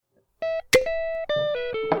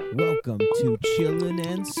Welcome to Chillin'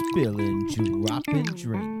 and Spillin', Droppin'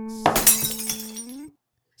 Drinks.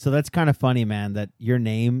 So that's kind of funny, man, that your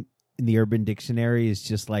name in the Urban Dictionary is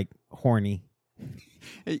just like horny.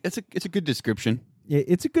 It's a good description.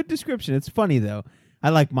 It's a good description. It's funny, though. I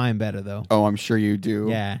like mine better, though. Oh, I'm sure you do.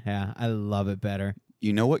 Yeah. I love it better.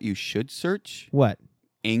 You know what you should search? What?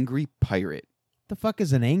 Angry pirate. The fuck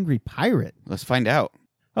is an angry pirate? Let's find out.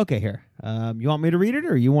 Okay, here. You want me to read it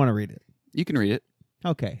or you want to read it? You can read it.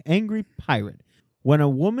 Okay, angry pirate. When a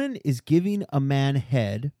woman is giving a man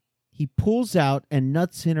head, he pulls out and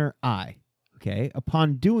nuts in her eye. Okay,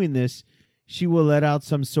 upon doing this, she will let out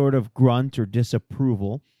some sort of grunt or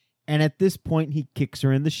disapproval, and at this point, he kicks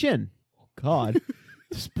her in the shin. Oh, God.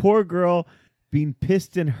 This poor girl, being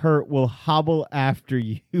pissed and hurt, will hobble after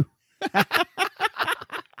you.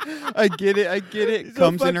 I get it.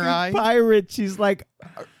 Comes in her eye. Pirate. She's like,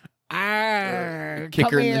 Kick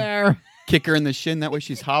come her here. Kick her in the shin. That way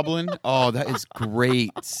she's hobbling. Oh, that is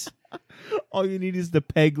great. All you need is the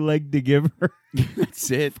peg leg to give her. That's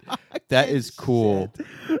it. That is cool.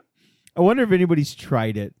 Shit. I wonder if anybody's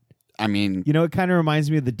tried it. I mean, You know, it kind of reminds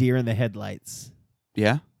me of the deer in the headlights.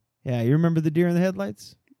 yeah. Yeah, you remember the deer in the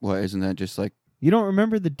headlights? What, isn't that just like, You don't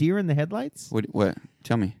remember the deer in the headlights? what?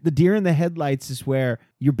 Tell me. The deer in the headlights is where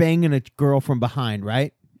you're banging a girl from behind,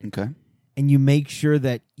 right? Okay. And you make sure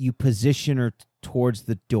that you position her towards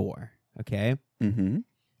the door, okay? Mm-hmm.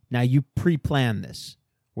 Now, you pre-plan this,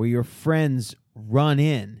 where your friends run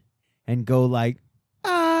in and go like,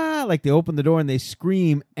 like they open the door and they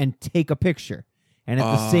scream and take a picture. And at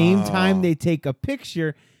the same time they take a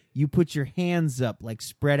picture, you put your hands up, like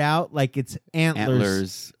spread out, like it's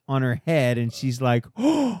antlers on her head. And she's like,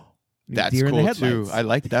 oh, That's deer in the cool, too. headlights. I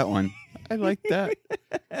like that one. I like that.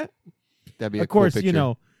 That'd be a Of course, cool you picture.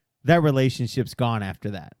 know, that relationship's gone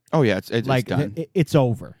after that. Oh, yeah. It's Like, done. it's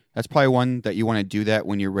over. That's probably one that you want to do that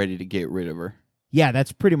when you're ready to get rid of her. Yeah,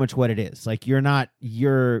 that's pretty much what it is. Like, you're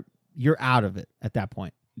out of it at that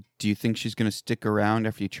point. Do you think she's going to stick around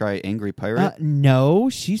after you try Angry Pirate? No,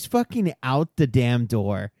 she's fucking out the damn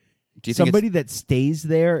door. Do you think Somebody that stays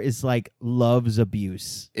there is like loves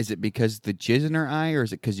abuse. is it because the jizz in her eye, or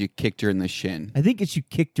is it because you kicked her in the shin? I think it's you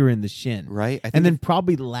kicked her in the shin. Right? I think And then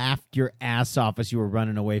probably laughed your ass off as you were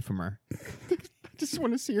running away from her. I just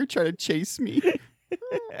want to see her try to chase me.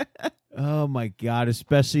 Oh my God.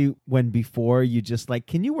 Especially when before you just like,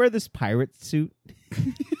 can you wear this pirate suit?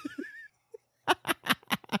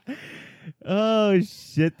 Oh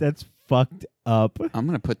shit, that's fucked up. I'm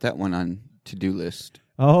going to put that one on to-do list.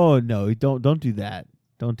 Oh no, don't do that.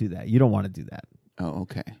 Don't do that. You don't want to do that. Oh,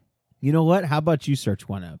 okay. You know what? How about you search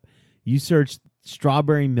one up? You search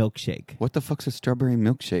strawberry milkshake. What the fuck's a strawberry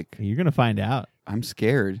milkshake? You're going to find out. I'm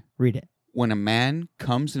scared. Read it. When a man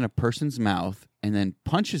comes in a person's mouth and then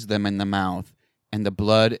punches them in the mouth and the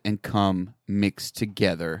blood and cum mix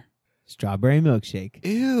together. Strawberry milkshake.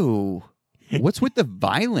 Ew. What's with the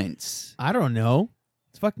violence? I don't know.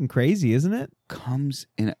 It's fucking crazy, isn't it? Comes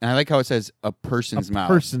in. And I like how it says a person's mouth.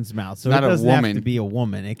 Person's mouth. So Not it a doesn't have woman. to be a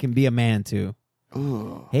woman. It can be a man too.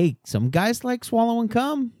 Ooh. Hey, some guys like swallowing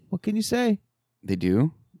cum. What can you say? They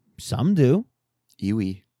do? Some do.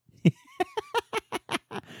 Ewy.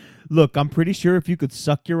 Look, I'm pretty sure if you could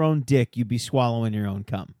suck your own dick, you'd be swallowing your own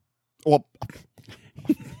cum. Well,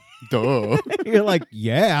 duh. You're like,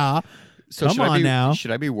 yeah. So Come on now.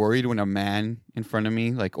 Should I be worried when a man in front of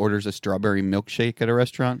me like orders a strawberry milkshake at a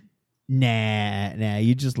restaurant? Nah.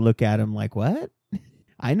 You just look at him like, what?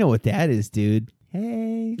 I know what that is, dude.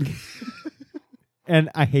 Hey. And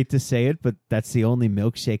I hate to say it, but that's the only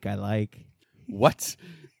milkshake I like. What?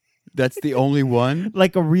 That's the only one?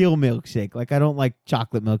 Like a real milkshake. Like I don't like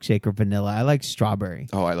chocolate milkshake or vanilla. I like strawberry.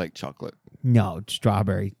 Oh, I like chocolate. No,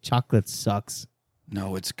 strawberry. Chocolate sucks.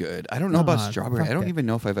 No, it's good. I don't know about Nah, strawberry. fuck I don't that. even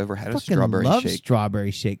know if I've ever had a Fucking strawberry love shake.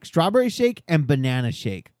 strawberry shake. Strawberry shake and banana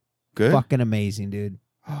shake. Good? Fucking amazing, dude.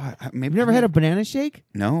 Oh, maybe You've never had a banana shake?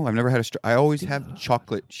 No, I've never had a I always have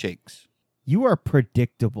chocolate shakes. You are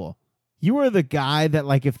predictable. You are the guy that,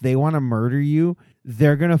 like, if they want to murder you,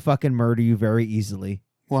 they're going to fucking murder you very easily.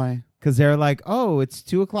 Why? Because they're like, oh, it's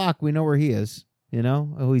 2:00. We know where he is. You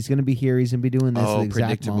know? Oh, he's going to be here. He's going to be doing this at the exact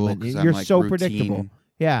predictable. moment. 'Cause You're I'm like so routine. predictable.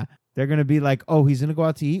 Yeah. They're going to be like, oh, he's going to go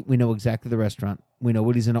out to eat. We know exactly the restaurant. We know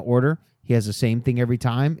what he's going to order. He has the same thing every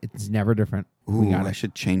time. It's never different. We Ooh, got I it.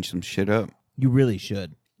 should change some shit up. You really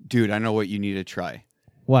should. Dude, I know what you need to try.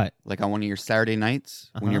 What? Like on one of your Saturday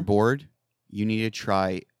nights when Uh-huh. you're bored, you need to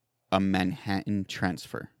try a Manhattan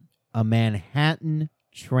transfer. A Manhattan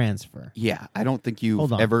transfer. Yeah, I don't think you've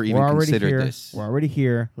Hold on. ever even We're already considered here. this. We're already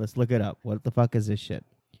here. Let's look it up. What the fuck is this shit?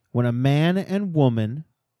 When a man and woman,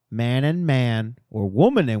 man and man, or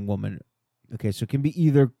woman and woman Okay, so it can be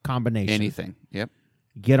either combination. Anything. Yep.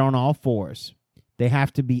 Get on all fours. They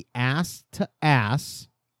have to be ass to ass,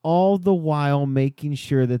 all the while making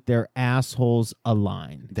sure that their assholes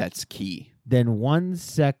align. That's key. Then one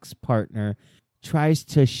sex partner tries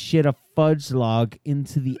to shit a fudge log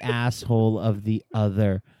into the asshole of the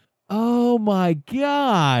other. Oh my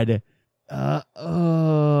God. And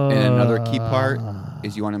another key part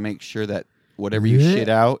is you want to make sure that whatever you shit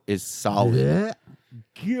out is solid.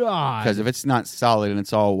 God. Because if it's not solid and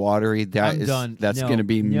it's all watery, that's going to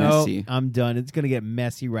be messy. I'm done. It's going to get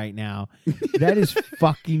messy right now. That is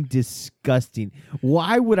fucking disgusting.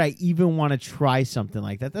 Why would I even want to try something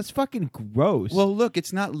like that? That's fucking gross. Well, look,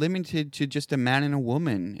 it's not limited to just a man and a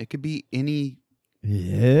woman. It could be anything.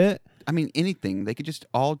 They could just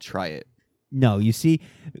all try it. No, you see,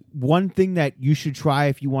 one thing that you should try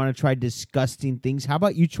if you want to try disgusting things, how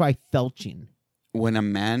about you try felching? When a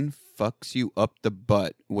man fucks you up the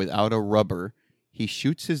butt without a rubber, he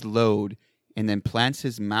shoots his load and then plants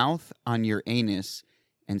his mouth on your anus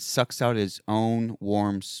and sucks out his own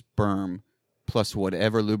warm sperm plus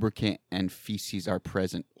whatever lubricant and feces are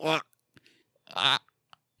present.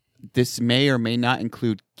 This may or may not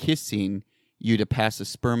include kissing you to pass the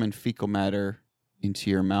sperm and fecal matter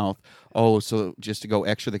into your mouth. Oh, so just to go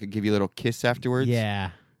extra, they could give you a little kiss afterwards?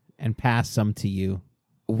 Yeah, and pass some to you.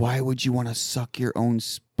 Why would you want to suck your own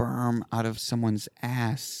sperm out of someone's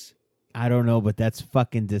ass? I don't know, but that's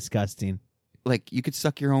fucking disgusting. Like, you could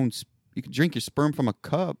suck your own... You could drink your sperm from a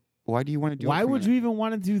cup. Why do you want to do it? Why would you even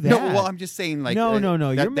want to do that? No, well, I'm just saying, like... No.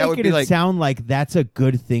 You're making it sound like that's a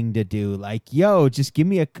good thing to do. Like, yo, just give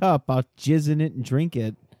me a cup. I'll jizz in it and drink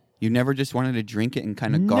it. You never just wanted to drink it and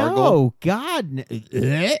kind of gargle? No, God.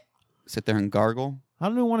 Sit there and gargle? I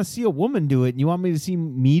don't even want to see a woman do it. And you want me to see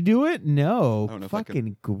me do it? No. I don't know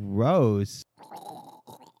fucking gross.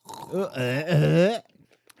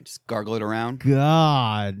 Just gargle it around?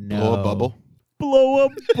 God, no. Blow a bubble? Blow a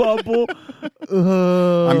bubble?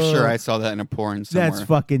 I'm sure I saw that in a porn somewhere. That's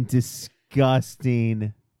fucking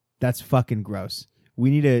disgusting. That's fucking gross. We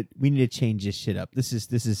need to change this shit up. This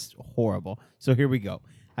is horrible. So here we go.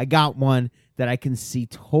 I got one that I can see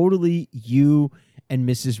totally you and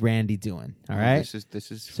Mrs. Randy doing. All right.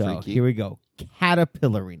 This is so freaky. Here we go.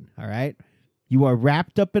 Caterpillaring. All right. You are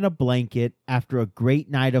wrapped up in a blanket after a great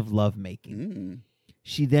night of lovemaking.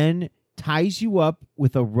 She then ties you up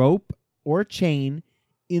with a rope or chain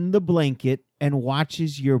in the blanket and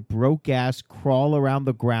watches your broke ass crawl around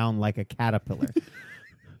the ground like a caterpillar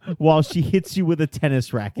while she hits you with a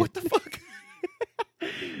tennis racket. What the fuck?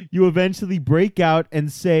 You eventually break out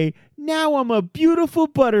and say, "Now I'm a beautiful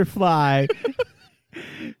butterfly."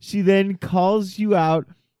 She then calls you out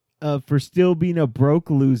for still being a broke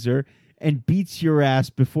loser and beats your ass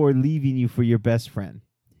before leaving you for your best friend.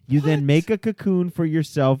 You then make a cocoon for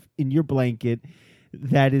yourself in your blanket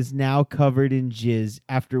that is now covered in jizz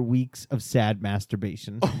after weeks of sad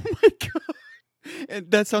masturbation. Oh my God.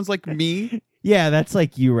 And that sounds like me. Yeah, that's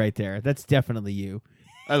like you right there. That's definitely you.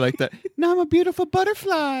 I like that. Now I'm a beautiful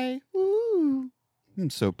butterfly. Ooh. I'm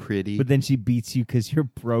so pretty. But then she beats you because you're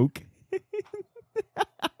broke.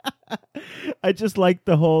 I just like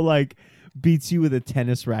the whole, like, beats you with a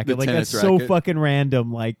tennis racket. Like, that's so fucking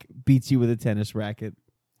random, like, beats you with a tennis racket.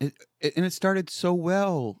 And it started so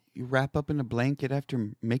well. You wrap up in a blanket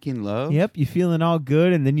after making love. Yep, you feeling all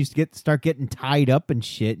good, and then you start getting tied up and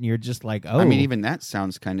shit, and you're just like, oh. I mean, even that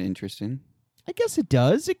sounds kind of interesting. I guess it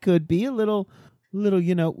does. It could be a little,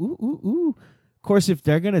 you know, ooh. Of course, if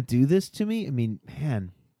they're going to do this to me, I mean,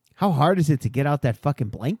 man, how hard is it to get out that fucking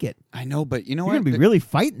blanket? I know, but you know You're what? You're going to be really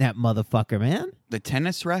fighting that motherfucker, man. The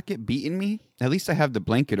tennis racket beating me, at least I have the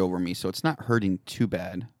blanket over me, so it's not hurting too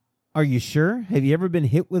bad. Are you sure? Have you ever been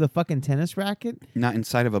hit with a fucking tennis racket? Not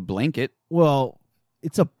inside of a blanket. Well,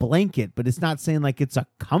 it's a blanket, but it's not saying like it's a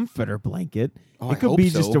comforter blanket. Oh, it could be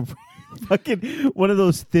just a fucking one of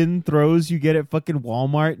those thin throws you get at fucking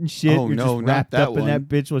Walmart and shit. Oh, You're no, just not wrapped that up in one. that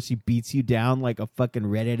bitch while she beats you down like a fucking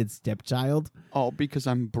redheaded stepchild. Oh, because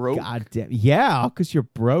I'm broke? God damn. Yeah, because you're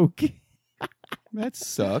broke. That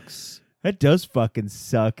sucks. That does fucking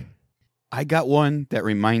suck. I got one that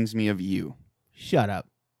reminds me of you. Shut up.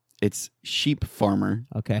 It's sheep farmer.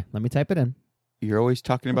 Okay, let me type it in. You're always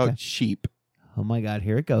talking about sheep. Oh my God,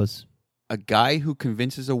 here it goes. A guy who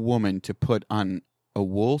convinces a woman to put on a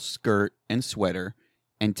wool skirt and sweater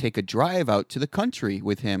and take a drive out to the country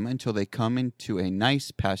with him until they come into a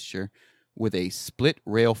nice pasture with a split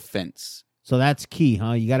rail fence. So that's key,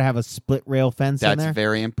 huh? You got to have a split rail fence in there? That's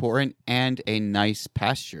very important, and a nice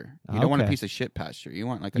pasture. You don't want a piece of shit pasture. You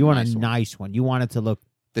want like a nice one. You want it to look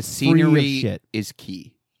the free of scenery shit. Is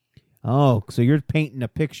key. Oh, so you're painting a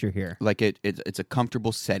picture here. Like it's a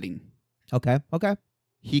comfortable setting. Okay.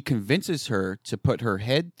 He convinces her to put her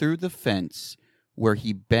head through the fence, where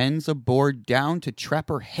he bends a board down to trap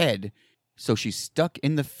her head, so she's stuck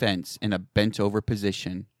in the fence in a bent-over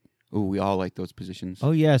position. Ooh, we all like those positions.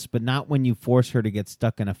 Oh, yes, but not when you force her to get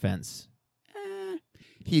stuck in a fence.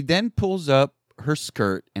 He then pulls up her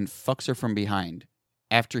skirt and fucks her from behind.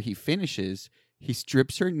 After he finishes, he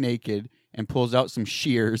strips her naked and pulls out some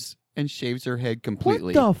shears and shaves her head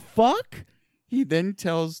completely. What the fuck? He then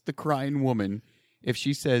tells the crying woman if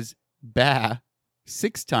she says "bah"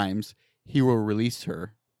 6 times, he will release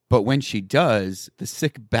her. But when she does, the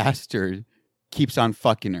sick bastard keeps on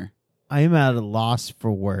fucking her. I am at a loss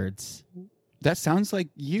for words. That sounds like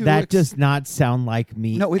you. That does not sound like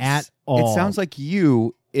me at all. It sounds like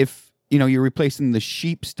you if, you're replacing the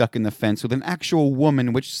sheep stuck in the fence with an actual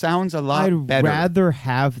woman, which sounds a lot better. I'd rather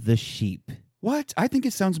have the sheep. What? I think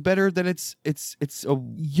it sounds better that it's a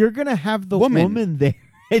You're going to have the woman there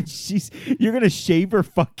and you're going to shave her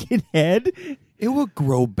fucking head? It will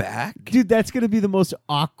grow back. Dude, that's going to be the most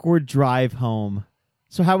awkward drive home.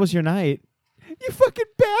 So how was your night? You fucking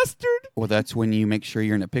bastard. Well, that's when you make sure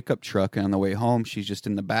you're in a pickup truck, and on the way home, she's just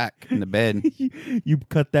in the back, in the bed. You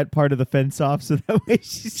cut that part of the fence off so that way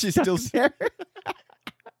she's still there.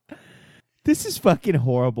 This is fucking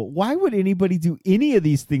horrible. Why would anybody do any of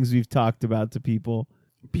these things we've talked about to people?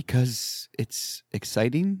 Because it's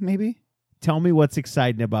exciting, maybe? Tell me what's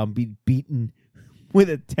exciting about being beaten with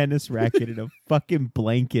a tennis racket and a fucking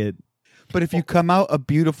blanket. But if you come out a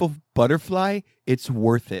beautiful butterfly, it's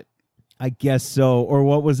worth it. I guess so. Or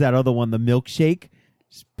what was that other one? The milkshake?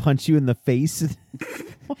 Just punch you in the face and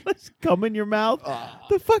cum in your mouth?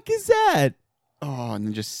 The fuck is that? Oh, and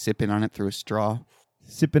then just sipping on it through a straw.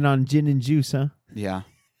 Sipping on gin and juice, huh? Yeah.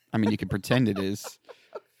 I mean, you can pretend it is.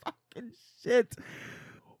 Fucking shit.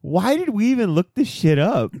 Why did we even look this shit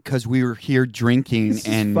up? Because we were here drinking This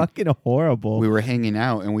and is fucking horrible. we were hanging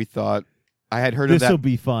out, and we thought, I had heard of This will that.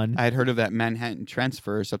 be fun. I had heard of that Manhattan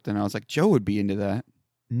Transfer or something. I was like, Joe would be into that.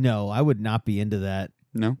 No, I would not be into that.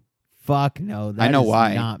 No? Fuck no. That I know is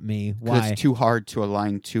why. not me. Because Why? it's too hard to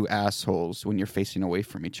align 2 assholes when you're facing away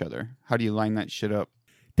from each other. How do you line that shit up?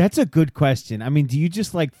 That's a good question. I mean, do you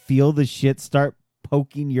just like feel the shit start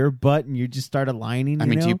poking your butt and you just start aligning? I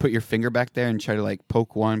mean, do you put your finger back there and try to like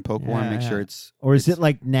poke one, make sure it's... Or is it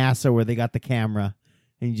like NASA where they got the camera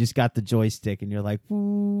and you just got the joystick and you're like,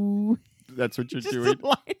 woo. That's what you're Just doing.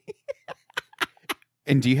 aligning.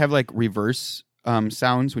 And do you have like reverse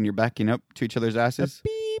sounds when you're backing up to each other's asses?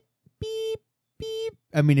 Beep, beep, beep.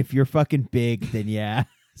 I mean, if you're fucking big, then yeah.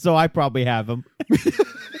 So I probably have them.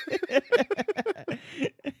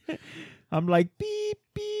 I'm like, beep,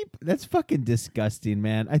 beep. That's fucking disgusting,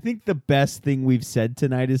 man. I think the best thing we've said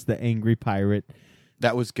tonight is the angry pirate.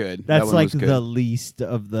 That was good. That's that like was good. the least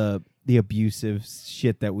of the abusive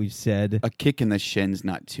shit that we've said. A kick in the shin's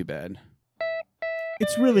not too bad.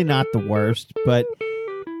 It's really not the worst, but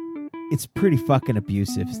it's pretty fucking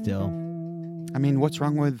abusive still. I mean, what's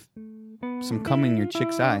wrong with some cum in your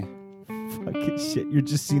chick's eye? Fucking shit. You're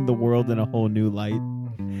just seeing the world in a whole new light.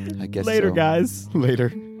 I guess Later, so. guys.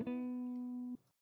 Later.